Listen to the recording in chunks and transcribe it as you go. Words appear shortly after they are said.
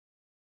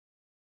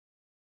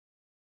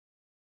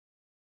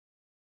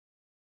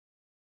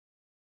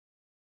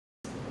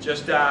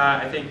just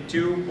I think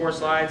 2 more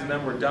slides and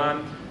then we're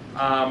done.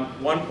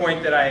 One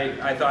point that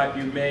I thought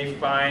you may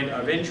find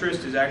of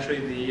interest is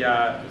actually the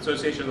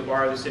Association of the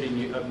Bar of the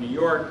City of New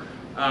York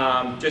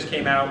just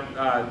came out,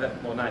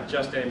 well not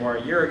just anymore,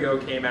 a year ago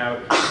came out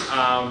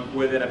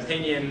with an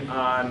opinion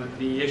on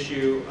the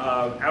issue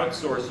of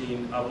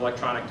outsourcing of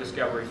electronic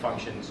discovery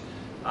functions.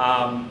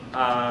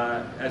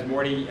 As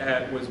Morty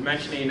was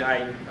mentioning,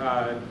 I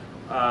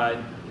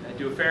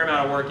do a fair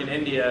amount of work in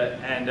India,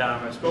 and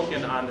I've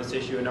spoken on this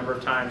issue a number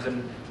of times.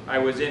 And I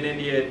was in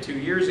India 2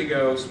 years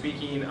ago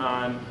speaking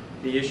on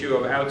the issue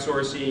of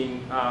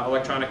outsourcing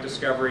electronic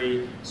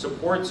discovery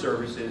support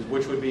services,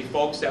 which would be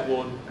folks that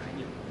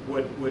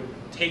would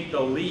take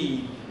the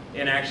lead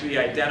in actually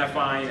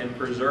identifying and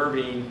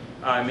preserving,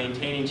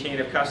 maintaining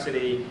chain of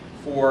custody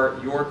for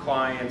your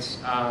clients'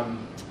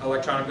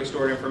 electronically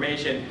stored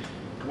information.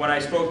 When I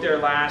spoke there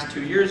last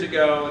 2 years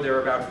ago, there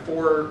were about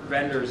 4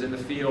 vendors in the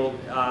field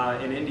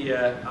in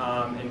India,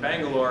 in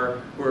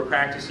Bangalore, who were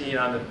practicing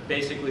on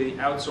basically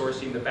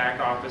outsourcing the back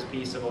office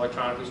piece of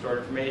electronically stored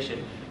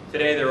information.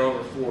 Today, there are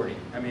over 40.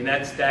 I mean,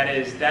 that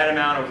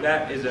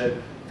is a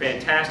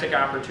fantastic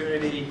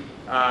opportunity.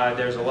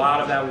 There's a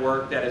lot of that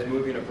work that is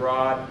moving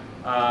abroad.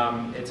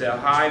 It's a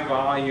high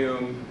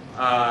volume,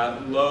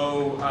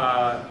 low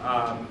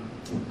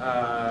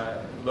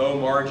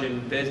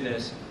margin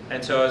business.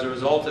 And so as a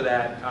result of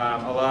that,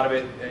 a lot of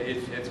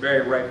it's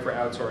very ripe for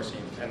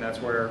outsourcing, and that's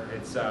where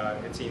it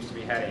seems to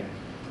be heading.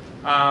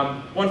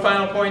 One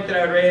final point that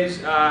I would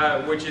raise,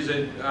 which is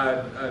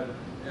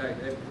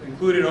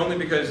included only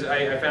because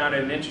I found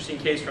an interesting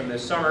case from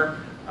this summer,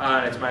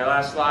 and it's my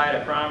last slide,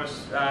 I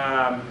promise,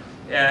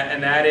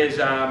 and that is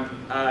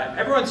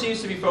everyone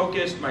seems to be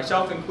focused,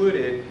 myself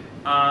included,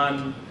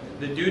 on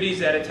the duties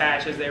that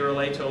attach as they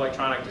relate to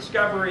electronic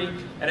discovery,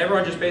 and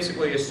everyone just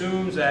basically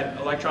assumes that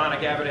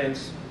electronic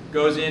evidence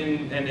goes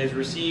in and is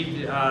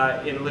received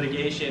in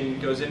litigation,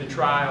 goes into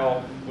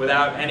trial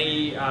without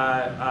any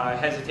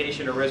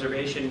hesitation or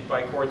reservation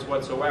by courts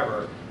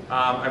whatsoever.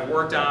 I've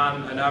worked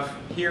on enough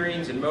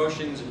hearings and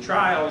motions and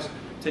trials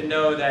to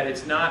know that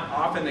it's not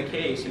often the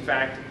case. In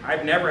fact,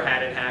 I've never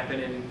had it happen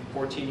in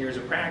 14 years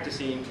of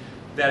practicing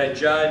that a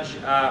judge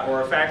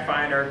or a fact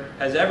finder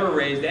has ever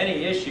raised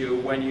any issue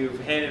when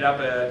you've handed up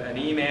an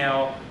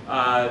email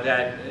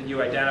that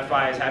you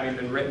identify as having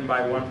been written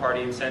by one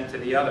party and sent to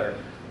the other.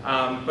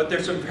 But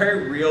there's some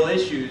very real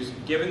issues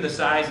given the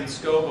size and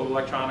scope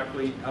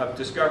of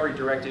discovery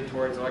directed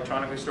towards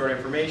electronically stored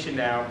information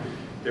now.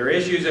 There are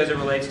issues as it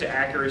relates to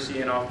accuracy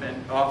and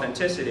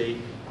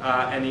authenticity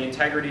and the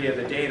integrity of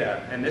the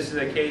data. And this is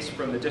a case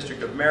from the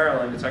District of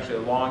Maryland. It's actually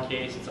a long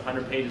case. It's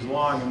 100 pages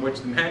long, in which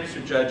the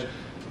magistrate judge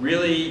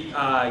really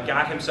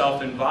got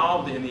himself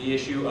involved in the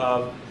issue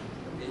of,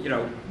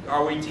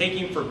 are we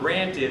taking for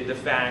granted the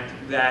fact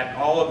that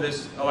all of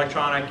this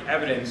electronic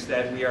evidence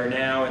that we are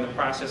now in the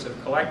process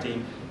of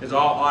collecting is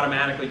all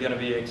automatically going to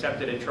be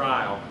accepted at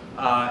trial,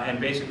 and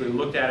basically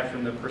looked at it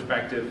from the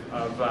perspective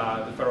of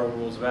the federal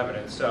rules of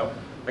evidence. So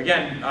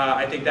again,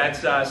 I think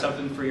that's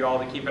something for you all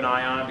to keep an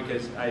eye on,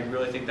 because I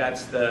really think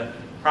that's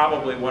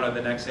probably one of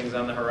the next things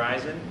on the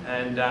horizon.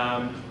 And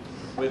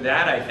with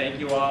that, I thank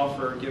you all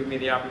for giving me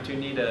the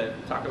opportunity to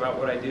talk about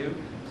what I do.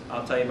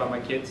 I'll tell you about my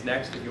kids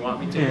next if you want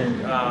me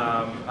to,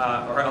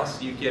 or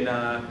else you can,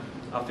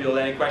 I'll field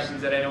any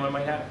questions that anyone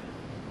might have.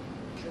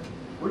 Sure.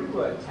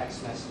 Where do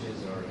text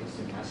messages or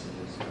instant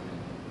messages come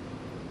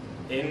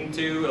in?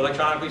 Into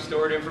electronically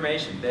stored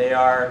information. They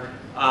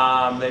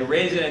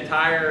raise an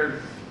entire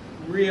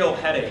real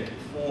headache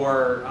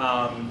for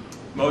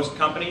most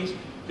companies,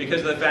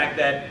 because of the fact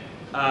that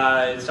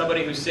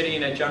somebody who's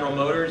sitting at General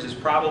Motors is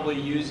probably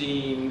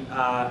using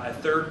a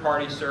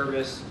third-party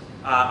service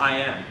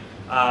IM.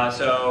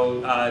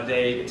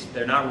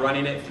 They're not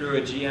running it through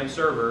a GM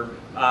server,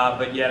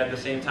 but yet at the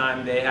same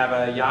time they have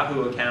a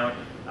Yahoo account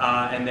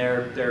and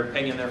they're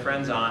pinging their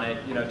friends on it,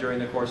 during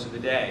the course of the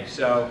day.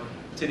 So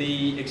to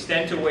the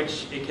extent to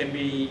which it can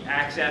be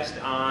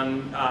accessed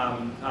on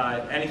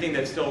anything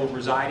that's still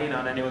residing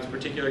on anyone's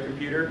particular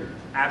computer,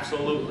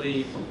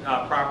 absolutely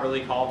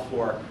properly called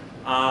for.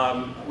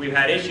 We've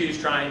had issues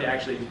trying to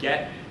actually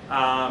get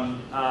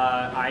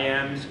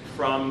IMs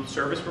from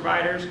service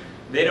providers.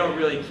 They don't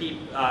really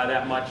keep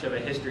that much of a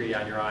history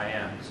on your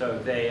IM, so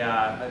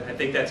I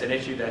think that's an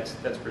issue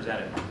that's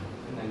presented.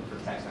 And then for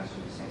text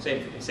messages,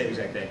 same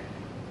exact thing.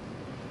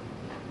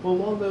 Well,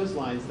 along those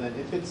lines, then,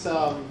 if it's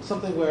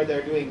something where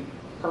they're doing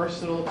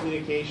personal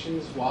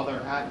communications while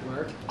they're at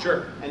work,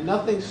 sure, and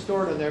nothing's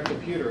stored on their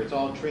computer, it's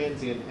all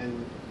transient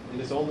and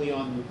it's only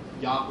on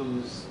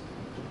Yahoo's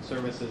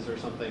services or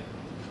something.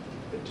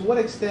 To what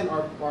extent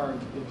are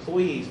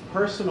employees'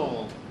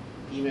 personal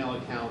email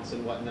accounts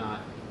and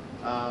whatnot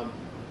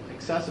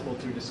accessible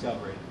through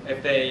discovery?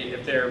 If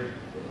they're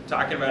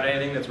talking about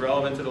anything that's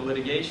relevant to the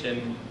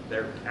litigation,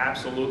 they're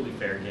absolutely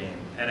fair game.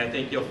 And I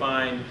think you'll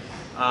find,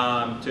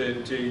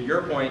 to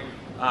your point,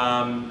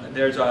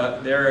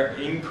 there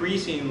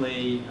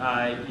increasingly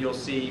you'll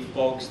see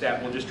folks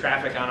that will just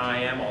traffic on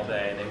IM all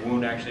day and they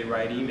won't actually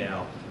write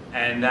email.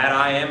 And that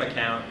IM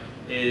account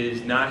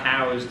is not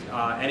housed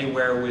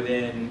anywhere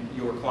within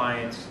your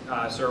client's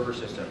server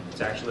system.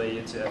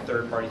 It's a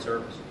third-party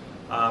service.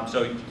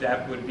 So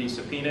that would be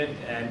subpoenaed,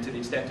 and to the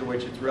extent to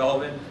which it's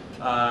relevant,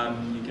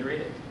 you can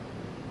read it.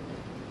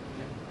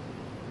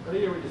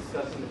 Earlier we were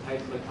discussing the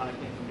types of electronic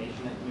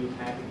information that you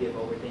had to give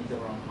over, things that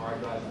were on hard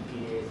drives, on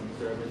PDAs, and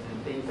servers,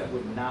 and things that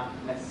would not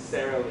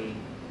necessarily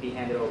be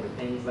handed over,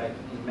 things like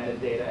in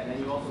metadata, and then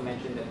you also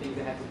mentioned that things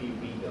that had to be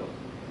rebuilt.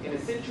 In a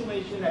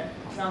situation that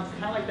sounds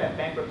kind of like that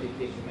bankruptcy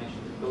case you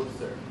mentioned with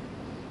GoServe,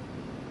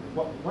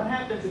 what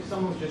happens if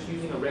someone's just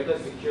using a regular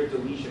secure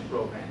deletion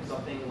program,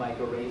 something like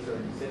Erase or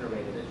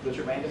Incinerator, that just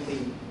randomly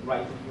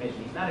writes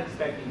information? He's not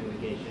expecting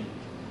litigation.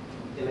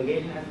 The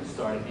litigation hasn't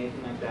started,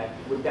 anything like that.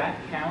 Would that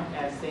count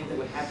as things that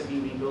would have to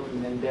be rebuilt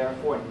and then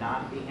therefore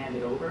not be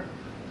handed over?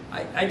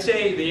 I'd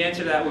say the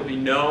answer to that would be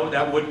no,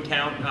 that wouldn't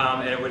count,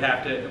 and it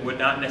would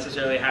not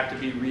necessarily have to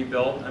be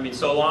rebuilt. I mean,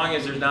 so long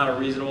as there's not a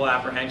reasonable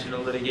apprehension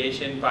of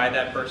litigation by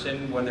that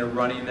person when they're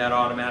running that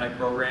automatic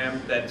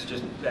program that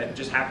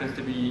just happens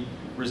to be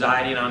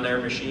residing on their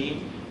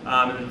machine.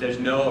 There's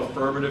no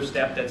affirmative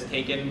step that's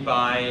taken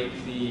by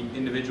the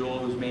individual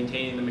who's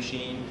maintaining the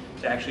machine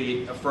to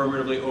actually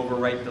affirmatively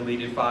overwrite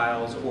deleted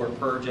files or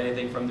purge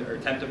anything or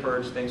attempt to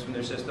purge things from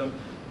their system,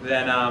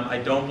 then I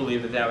don't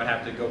believe that would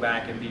have to go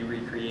back and be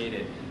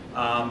recreated.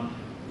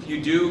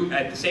 You do,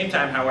 at the same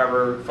time,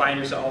 however, find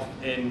yourself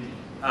in,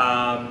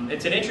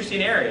 it's an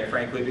interesting area,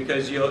 frankly,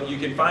 because you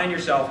can find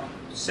yourself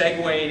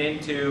segueing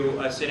into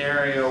a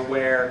scenario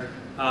where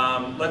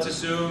let's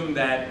assume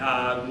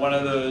that one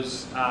of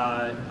those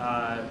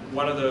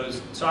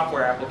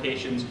software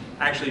applications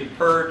actually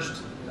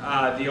purged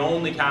the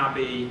only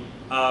copy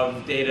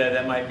of data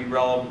that might be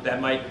relevant,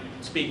 that might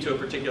speak to a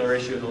particular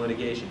issue in the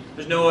litigation.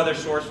 There's no other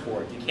source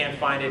for it. You can't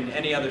find it in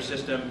any other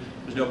system.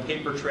 There's no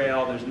paper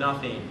trail. There's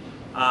nothing.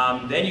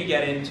 Then you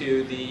get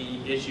into the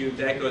issue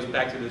that goes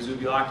back to the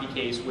Zubilaki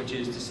case, which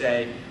is to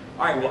say,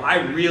 all right, well, I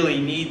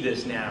really need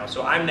this now,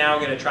 so I'm now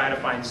going to try to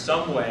find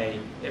some way,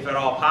 if at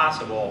all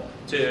possible,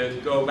 to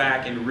go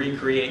back and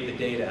recreate the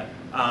data,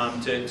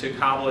 to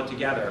cobble it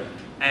together.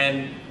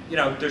 And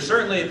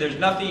there's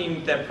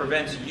nothing that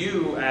prevents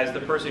you, as the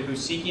person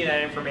who's seeking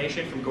that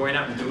information, from going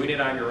out and doing it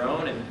on your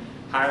own and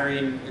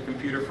hiring a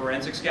computer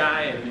forensics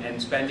guy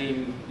and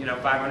spending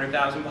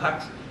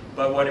 $500,000.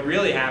 But what it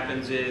really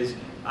happens is,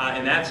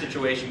 in that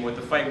situation, what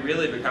the fight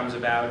really becomes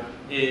about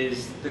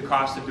is the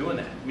cost of doing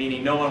that.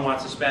 Meaning, no one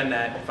wants to spend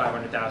that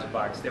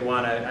 $500,000. They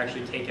want to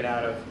actually take it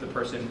out of the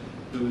person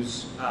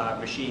whose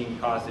machine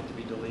caused it to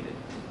be deleted.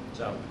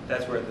 So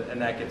that's where,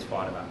 and that gets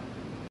fought about.